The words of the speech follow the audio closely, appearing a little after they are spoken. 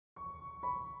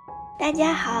大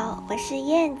家好，我是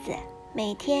燕子，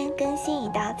每天更新一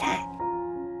道菜。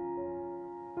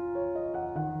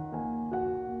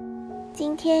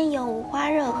今天用五花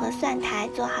肉和蒜苔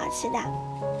做好吃的。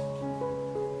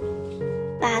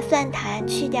把蒜苔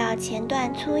去掉前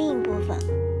段粗硬部分，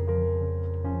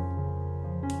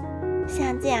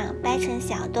像这样掰成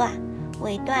小段，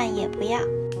尾段也不要。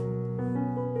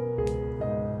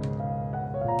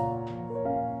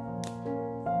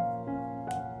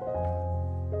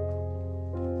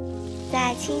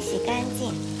再清洗干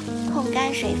净，控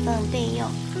干水份备用。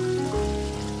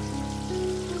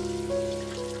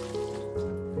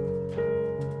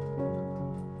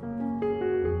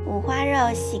五花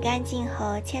肉洗干净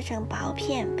后切成薄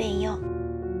片备用。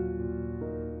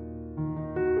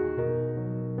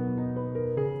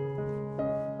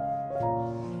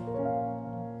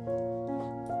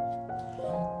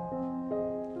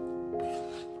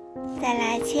再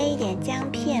来切一点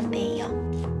姜片备用。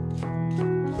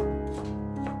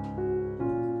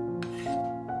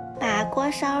把锅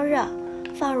烧热，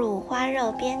放入五花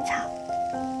肉煸炒。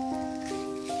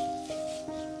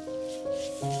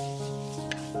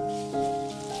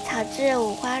炒至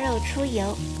五花肉出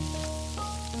油。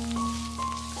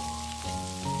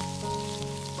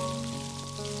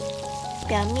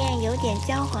表面有点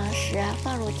焦黄时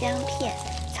放入姜片，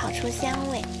炒出香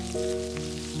味。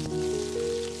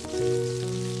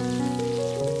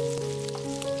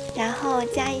然后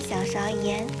加一小勺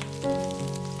盐。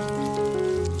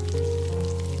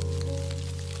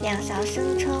2勺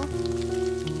生抽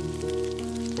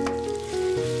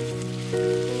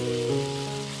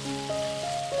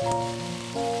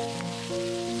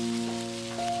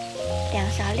，2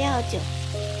勺料酒，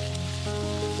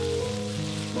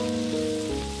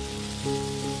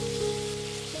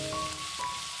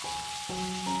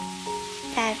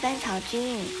再翻炒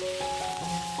均匀。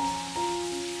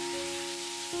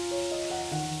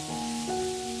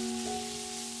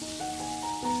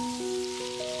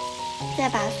再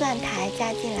把蒜苔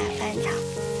加进来翻炒，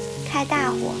开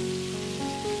大火，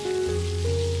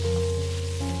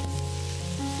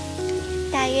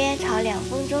大约炒2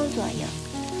分钟左右，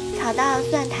炒到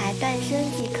蒜苔断生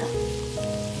即可。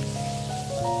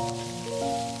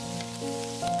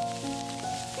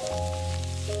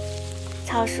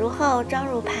炒熟后装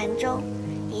入盘中，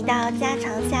一道家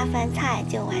常下饭菜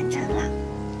就完成了。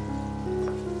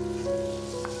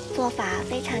做法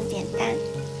非常简单。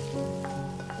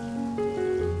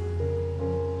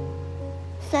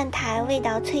蒜苔味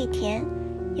道脆甜，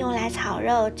用来炒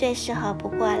肉最适合不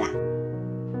过了。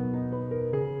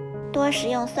多食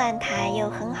用蒜苔有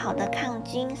很好的抗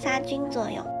菌杀菌作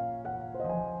用。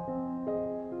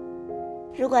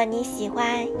如果你喜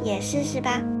欢，也试试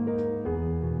吧。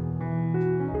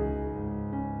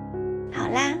好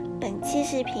啦，本期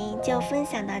视频就分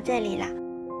享到这里了。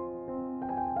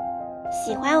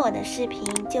喜欢我的视频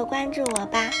就关注我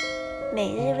吧，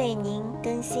每日为您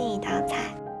更新一道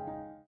菜。